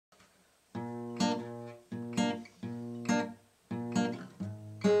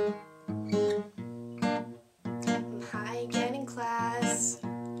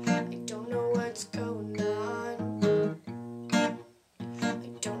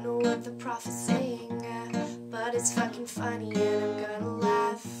what the prophet's saying, but it's fucking funny and I'm gonna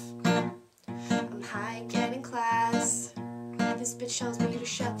laugh. I'm high again in class. This bitch tells me to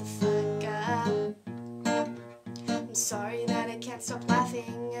shut the fuck up. I'm sorry that I can't stop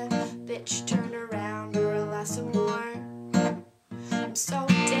laughing. Bitch, turn around or I'll laugh some more. I'm so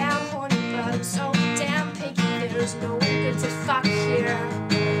damn horny, but I'm so damn picky. There's no one good to fuck here.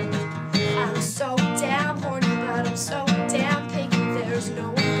 I'm so damn horny, but I'm so damn picky. There's no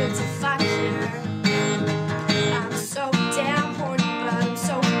one good to fuck here. I'm so damn horny, but I'm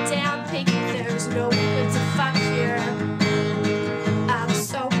so damn picky. There's no one good to fuck here. I'm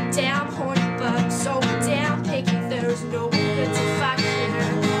so damn horny, but I'm so damn picky. There's no one good to fuck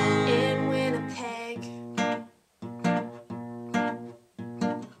here in Winnipeg.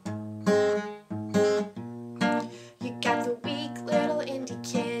 You got the weak little indie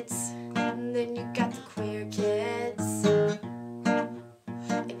kids, and then you got the queer kids.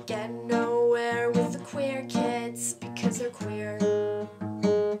 I get nowhere with the queer kids because they're queer.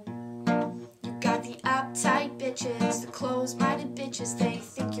 You got the uptight bitches, the closed-minded bitches, they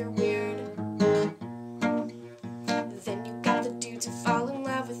think you're weird. Then you got the dudes who fall in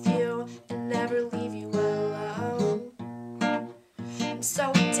love with you and never leave you alone. I'm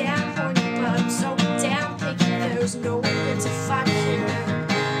so damn horny, but I'm so damn picky. There's no one good to fuck here.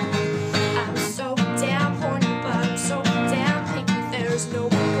 I'm so damn horny, but I'm so damn picky. There's no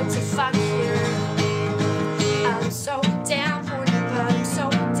one good to fuck here. I'm so damn horny, but I'm so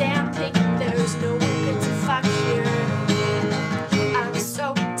damn picky. There's no one good to fuck here. I'm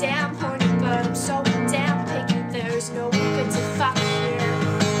so damn horny, but I'm so damn picky. There's no one good to fuck here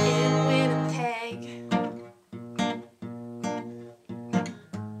in Winnipeg.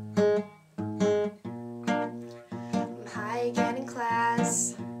 I'm high again in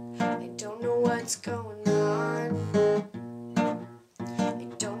class. I don't know what's going on. I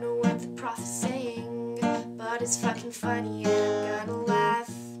don't know what the prophet's saying, but it's fucking funny and I'm gonna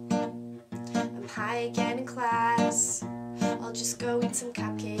laugh. I'm high again in class. I'll just go eat some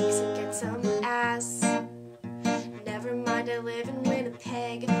cupcakes and get some ass. Never mind, I live in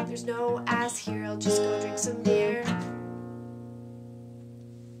Winnipeg. There's no ass here, I'll just go drink some beer.